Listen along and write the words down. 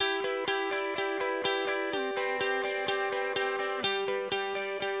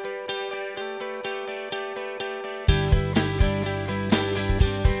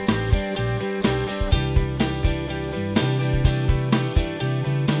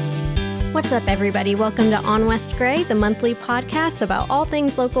What's up, everybody? Welcome to On West Gray, the monthly podcast about all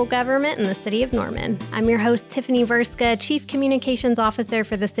things local government in the city of Norman. I'm your host, Tiffany Verska, Chief Communications Officer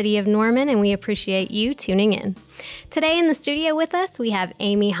for the city of Norman, and we appreciate you tuning in. Today in the studio with us, we have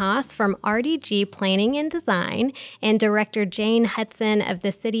Amy Haas from RDG Planning and Design and Director Jane Hudson of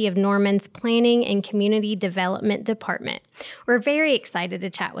the City of Norman's Planning and Community Development Department. We're very excited to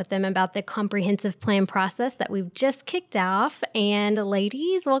chat with them about the comprehensive plan process that we've just kicked off. And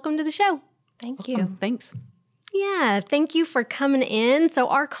ladies, welcome to the show. Thank you. Thanks. Yeah, thank you for coming in. So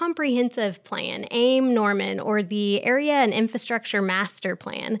our comprehensive plan, AIM Norman, or the Area and Infrastructure Master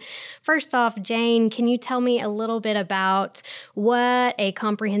Plan. First off, Jane, can you tell me a little bit about what a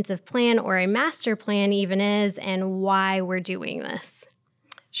comprehensive plan or a master plan even is and why we're doing this?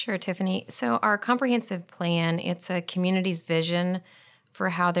 Sure, Tiffany. So our comprehensive plan, it's a community's vision for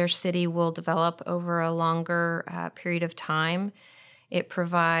how their city will develop over a longer period of time. It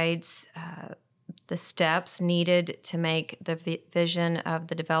provides the steps needed to make the vision of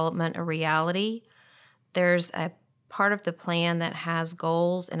the development a reality. There's a part of the plan that has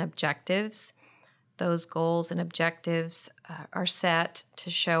goals and objectives. Those goals and objectives are set to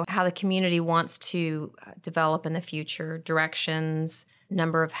show how the community wants to develop in the future, directions,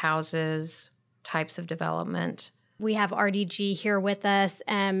 number of houses, types of development. We have RDG here with us.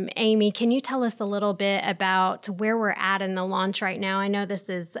 Amy, can you tell us a little bit about where we're at in the launch right now? I know this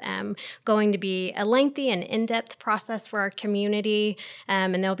is going to be a lengthy and in-depth process for our community,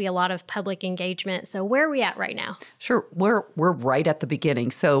 and there'll be a lot of public engagement. So where are we at right now? Sure. We're right at the beginning.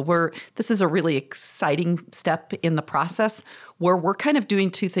 So this is a really exciting step in the process where we're kind of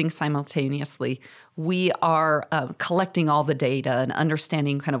doing two things simultaneously. We are collecting all the data and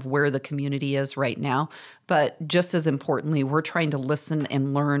understanding kind of where the community is right now. But just as importantly, we're trying to listen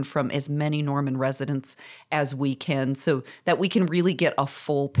and learn from as many Norman residents as we can so that we can really get a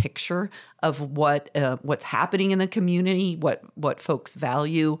full picture of what's happening in the community, what folks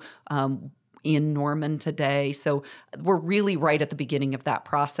value in Norman today. So we're really right at the beginning of that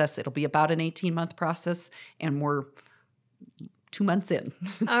process. It'll be about an 18-month process, and we're 2 months in.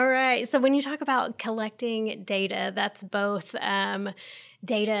 All right. So when you talk about collecting data, that's both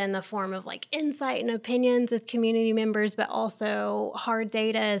data in the form of like insight and opinions with community members, but also hard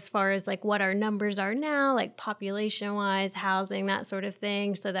data as far as like what our numbers are now, like population-wise, housing, that sort of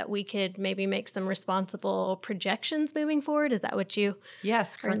thing, so that we could maybe make some responsible projections moving forward. Is that what you...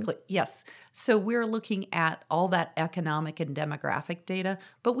 Yes, correctly. Yes. So we're looking at all that economic and demographic data,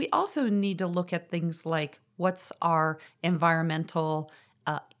 but we also need to look at things like what's our environmental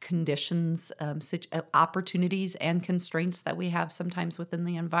conditions, opportunities and constraints that we have sometimes within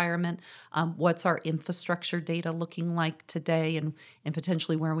the environment. What's our infrastructure data looking like today and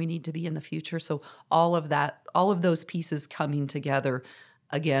potentially where we need to be in the future. So all of those pieces coming together,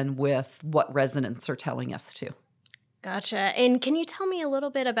 again, with what residents are telling us to. Gotcha. And can you tell me a little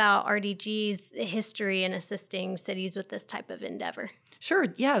bit about RDG's history in assisting cities with this type of endeavor?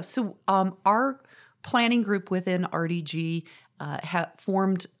 Sure. Yeah. So our planning group within RDG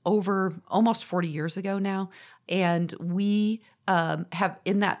formed over almost 40 years ago now, and we have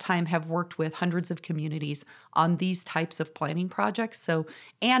in that time have worked with hundreds of communities on these types of planning projects.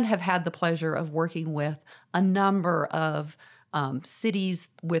 And have had the pleasure of working with a number of cities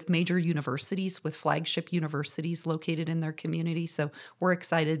with major universities, with flagship universities located in their community. So we're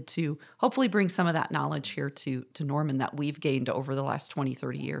excited to hopefully bring some of that knowledge here to Norman that we've gained over the last 20,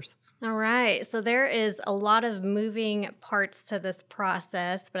 30 years. All right. So there is a lot of moving parts to this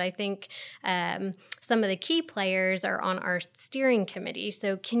process, but I think some of the key players are on our steering committee.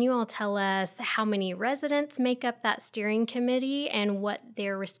 So can you all tell us how many residents make up that steering committee and what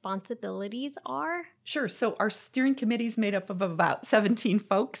their responsibilities are? Sure. So our steering committee is made up of about 17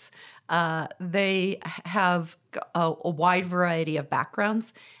 folks. They have a wide variety of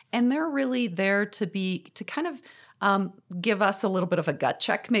backgrounds, and they're really there to kind of give us a little bit of a gut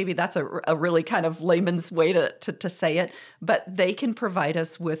check. Maybe that's a really kind of layman's way to say it, but they can provide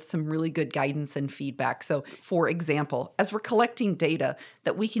us with some really good guidance and feedback. So, for example, as we're collecting data,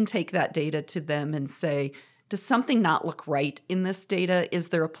 that we can take that data to them and say, does something not look right in this data? Is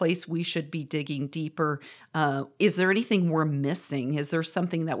there a place we should be digging deeper? Is there anything we're missing? Is there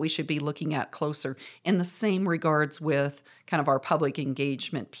something that we should be looking at closer? In the same regards with kind of our public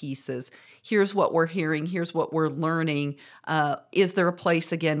engagement pieces. Here's what we're hearing. Here's what we're learning. Is there a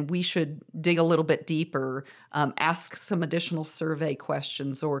place, again, we should dig a little bit deeper, ask some additional survey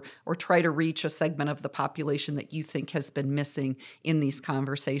questions, or try to reach a segment of the population that you think has been missing in these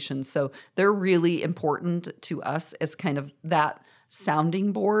conversations? So they're really important to us as kind of that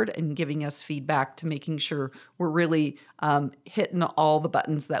sounding board and giving us feedback to making sure we're really hitting all the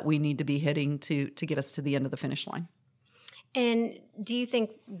buttons that we need to be hitting to get us to the end of the finish line. And do you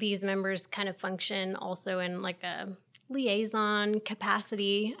think these members kind of function also in like a liaison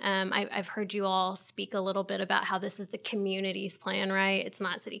capacity? I've heard you all speak a little bit about how this is the community's plan, right? It's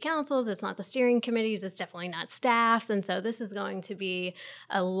not city councils, it's not the steering committees, it's definitely not staffs. And so this is going to be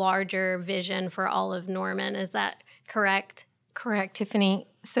a larger vision for all of Norman. Is that correct? Correct, Tiffany.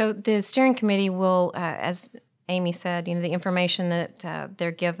 So the steering committee will, as Amy said, the information that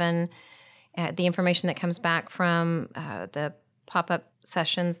they're given, the information that comes back from the pop-up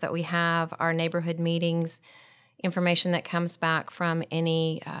sessions that we have, our neighborhood meetings, information that comes back from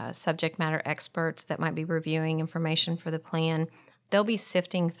any subject matter experts that might be reviewing information for the plan. They'll be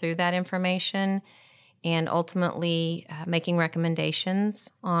sifting through that information and ultimately making recommendations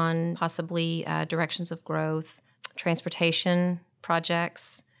on possibly directions of growth, transportation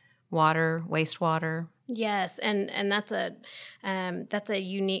projects, water, wastewater. Yes, and that's a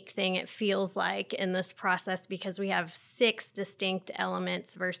unique thing, it feels like, in this process, because we have 6 distinct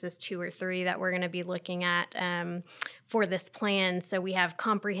elements versus 2 or 3 that we're going to be looking at for this plan. So we have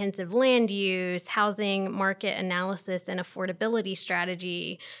comprehensive land use, housing market analysis and affordability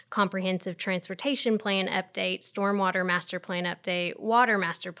strategy, comprehensive transportation plan update, stormwater master plan update, water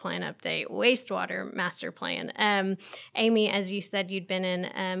master plan update, wastewater master plan. Amy, as you said, you'd been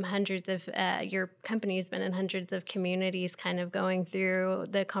in hundreds of, your company's been in hundreds of communities kind of going through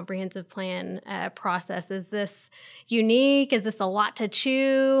the comprehensive plan process. Is this unique? Is this a lot to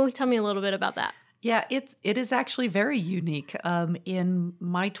chew? Tell me a little bit about that. Yeah, it is actually very unique. In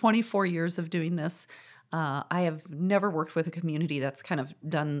my 24 years of doing this, I have never worked with a community that's kind of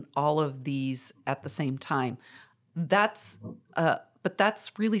done all of these at the same time. But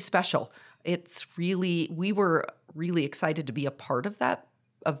that's really special. We were really excited to be a part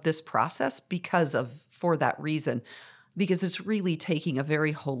of this process for that reason, because it's really taking a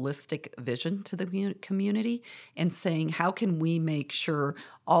very holistic vision to the community and saying, how can we make sure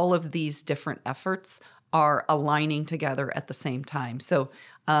all of these different efforts are aligning together at the same time? So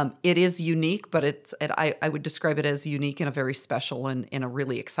it is unique, but I would describe it as unique in a very special and in a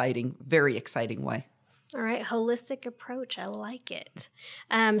really exciting, very exciting way. All right, holistic approach. I like it.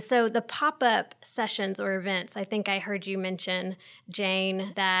 So the pop-up sessions or events, I think I heard you mention,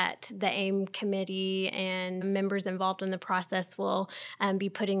 Jane, that the AIM committee and members involved in the process will be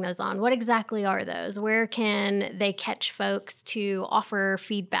putting those on. What exactly are those? Where can they catch folks to offer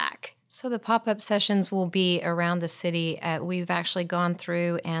feedback? So the pop-up sessions will be around the city. We've actually gone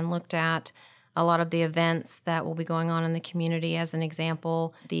through and looked at a lot of the events that will be going on in the community. As an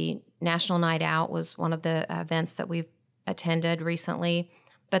example, the National Night Out was one of the events that we've attended recently,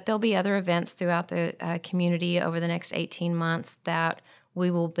 but there'll be other events throughout the community over the next 18 months that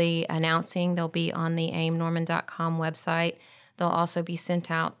we will be announcing. They'll be on the aimnorman.com website. They'll also be sent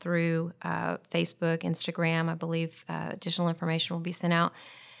out through Facebook, Instagram. I believe additional information will be sent out.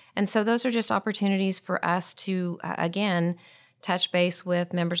 And so those are just opportunities for us to, again, touch base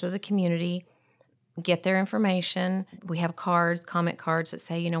with members of the community, get their information. We have comment cards that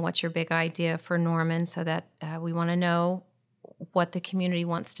say, what's your big idea for Norman, so that we want to know what the community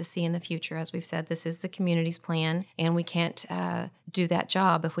wants to see in the future. As we've said, this is the community's plan, and we can't do that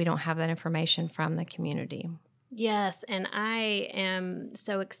job if we don't have that information from the community. Yes, and I am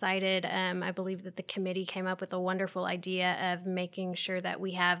so excited. I believe that the committee came up with a wonderful idea of making sure that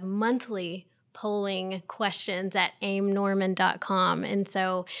we have monthly polling questions at aimnorman.com. And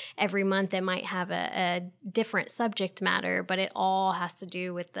so every month it might have a different subject matter, but it all has to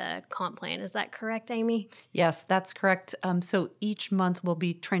do with the comp plan. Is that correct, Amy? Yes, that's correct. So each month we'll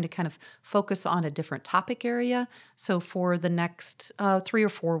be trying to kind of focus on a different topic area. So for the next 3 or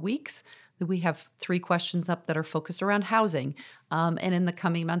 4 weeks, we have 3 questions up that are focused around housing. And in the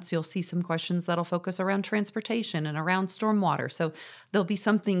coming months, you'll see some questions that'll focus around transportation and around stormwater. So there'll be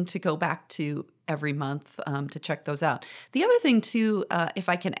something to go back to every month to check those out. The other thing, too, if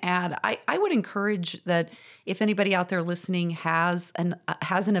I can add, I would encourage that if anybody out there listening has an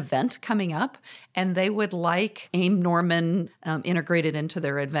event coming up and they would like AIM Norman integrated into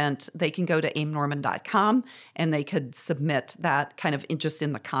their event, they can go to aimnorman.com and they could submit that kind of just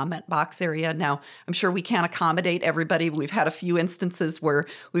in the comment box area. Now, I'm sure we can't accommodate everybody. We've had a few instances where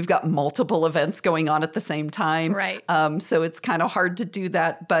we've got multiple events going on at the same time. Right. So it's kind of hard to do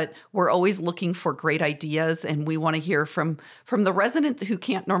that, but we're always looking for great ideas, and we want to hear from the resident who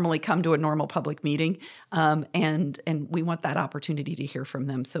can't normally come to a normal public meeting, and we want that opportunity to hear from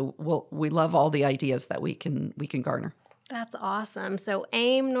them. So we love all the ideas that we can garner. That's awesome. So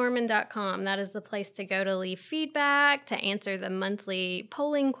aimnorman.com, that is the place to go to leave feedback, to answer the monthly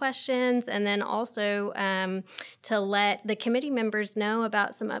polling questions, and then also to let the committee members know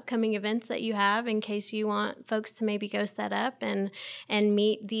about some upcoming events that you have in case you want folks to maybe go set up and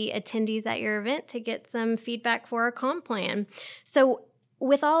meet the attendees at your event to get some feedback for our comp plan. So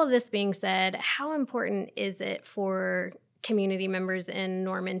with all of this being said, how important is it for community members in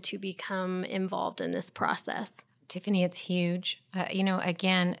Norman to become involved in this process? Tiffany, it's huge.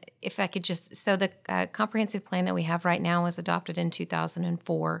 Again, if I could so the comprehensive plan that we have right now was adopted in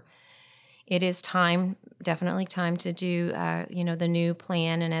 2004. It is definitely time to do, the new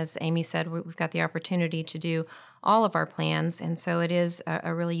plan. And as Amy said, we've got the opportunity to do all of our plans. And so it is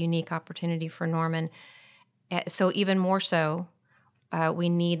a really unique opportunity for Norman. So even more so, we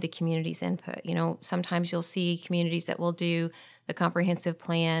need the community's input. Sometimes you'll see communities that will do the comprehensive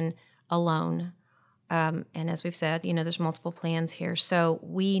plan alone. And as we've said, there's multiple plans here. So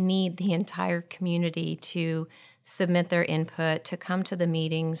we need the entire community to submit their input, to come to the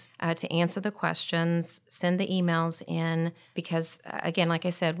meetings, to answer the questions, send the emails in, because, again, like I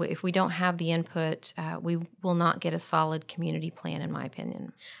said, if we don't have the input, we will not get a solid community plan, in my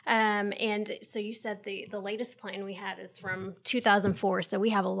opinion. And so you said the latest plan we had is from 2004, so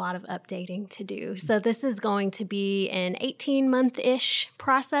we have a lot of updating to do. So this is going to be an 18-month-ish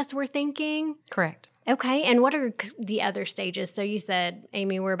process, we're thinking? Correct. Okay, and what are the other stages? So you said,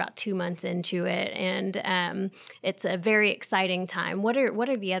 Amy, we're about 2 months into it, and it's a very exciting time. What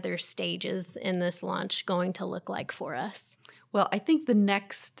are the other stages in this launch going to look like for us? Well, I think the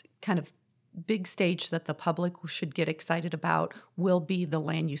next kind of big stage that the public should get excited about will be the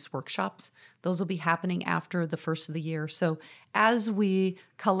land use workshops. Those will be happening after the first of the year. So as we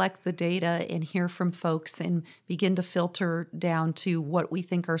collect the data and hear from folks and begin to filter down to what we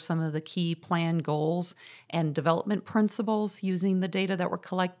think are some of the key plan goals and development principles using the data that we're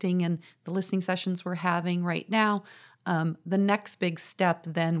collecting and the listening sessions we're having right now, the next big step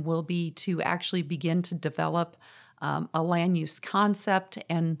then will be to actually begin to develop a land use concept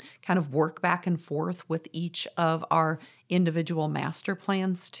and kind of work back and forth with each of our individual master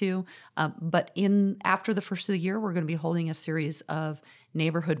plans too. But after the first of the year, we're going to be holding a series of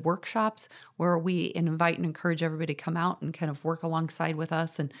neighborhood workshops where we invite and encourage everybody to come out and kind of work alongside with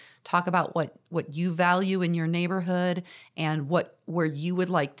us and talk about what you value in your neighborhood and where you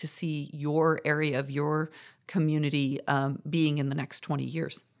would like to see your area of your community being in the next 20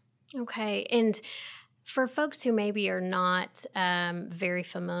 years. Okay. And for folks who maybe are not very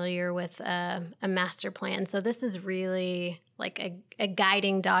familiar with a master plan, so this is really like a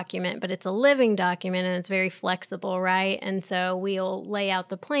guiding document, but it's a living document and it's very flexible, right? And so we'll lay out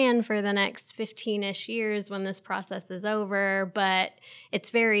the plan for the next 15-ish years when this process is over, but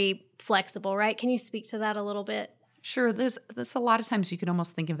it's very flexible, right? Can you speak to that a little bit? Sure. There's a lot of times you can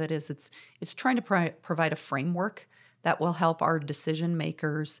almost think of it as it's trying to provide a framework that will help our decision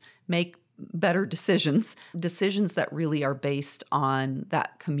makers make better decisions that really are based on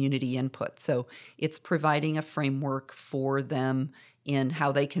that community input. So it's providing a framework for them in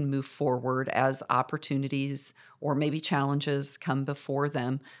how they can move forward as opportunities or maybe challenges come before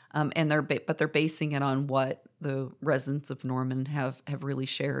them. And they're basing it on what the residents of Norman have really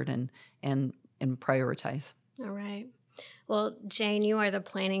shared and prioritize. All right. Well, Jane, you are the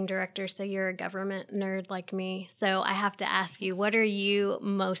planning director, so you're a government nerd like me. So I have to ask you, what are you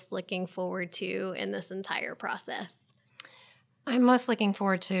most looking forward to in this entire process? I'm most looking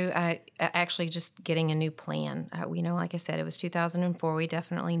forward to actually just getting a new plan. Like I said, it was 2004. We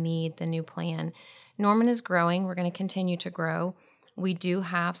definitely need the new plan. Norman is growing. We're going to continue to grow. We do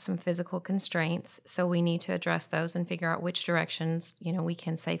have some physical constraints, so we need to address those and figure out which directions, we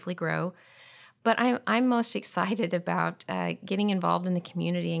can safely grow. But I'm most excited about getting involved in the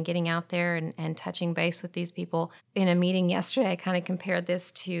community and getting out there and touching base with these people. In a meeting yesterday, I kind of compared this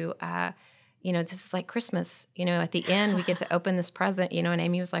to, this is like Christmas. At the end, we get to open this present, and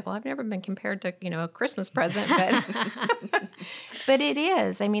Amy was like, well, I've never been compared to, a Christmas present. But it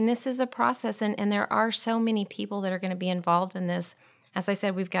is. I mean, this is a process, and there are so many people that are going to be involved in this. As I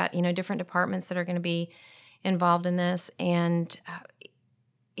said, we've got, different departments that are going to be involved in this, and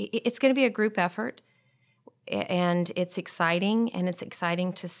it's going to be a group effort, and it's exciting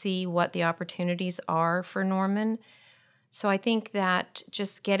to see what the opportunities are for Norman. So I think that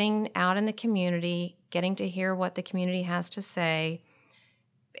just getting out in the community, getting to hear what the community has to say,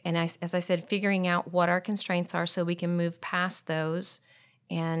 and as I said, figuring out what our constraints are so we can move past those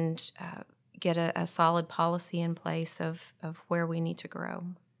and get a solid policy in place of where we need to grow.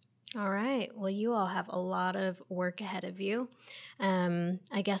 All right. Well, you all have a lot of work ahead of you.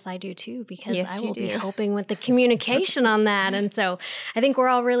 I guess I do too, because Yes, I you will be do. helping with the communication on that. And so I think we're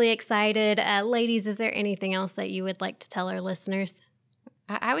all really excited. Ladies, is there anything else that you would like to tell our listeners?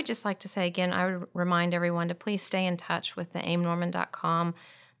 I would just like to say again, I would remind everyone to please stay in touch with the aimnorman.com.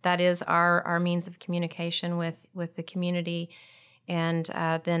 That is our means of communication with the community. And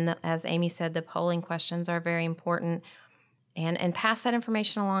then, as Amy said, the polling questions are very important. And pass that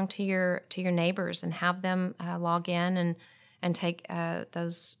information along to your neighbors and have them log in and take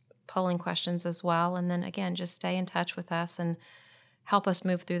those polling questions as well. And then again, just stay in touch with us and help us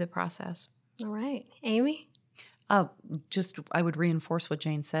move through the process. All right. Amy? I would reinforce what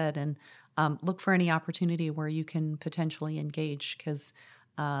Jane said and look for any opportunity where you can potentially engage because,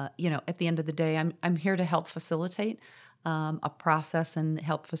 at the end of the day, I'm here to help facilitate a process and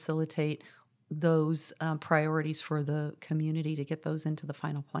help facilitate those priorities for the community to get those into the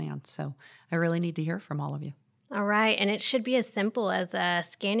final plan. So I really need to hear from all of you. All right. And it should be as simple as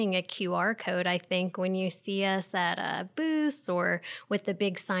scanning a QR code, I think, when you see us at booths or with the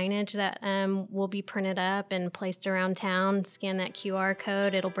big signage that will be printed up and placed around town. Scan that QR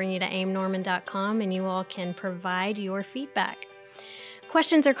code. It'll bring you to aimnorman.com, and you all can provide your feedback.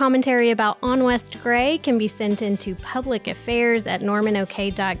 Questions or commentary about On West Gray can be sent into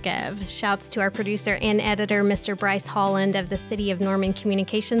publicaffairs@normanok.gov. Shouts to our producer and editor, Mr. Bryce Holland of the City of Norman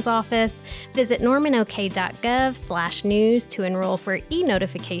Communications Office. Visit normanok.gov/news to enroll for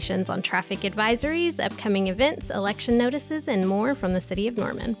e-notifications on traffic advisories, upcoming events, election notices, and more from the City of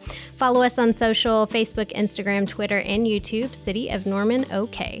Norman. Follow us on social, Facebook, Instagram, Twitter, and YouTube, City of Norman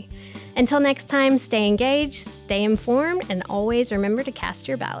OK. Until next time, stay engaged, stay informed, and always remember to cast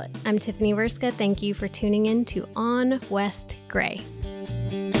your ballot. I'm Tiffany Verska. Thank you for tuning in to On West Gray.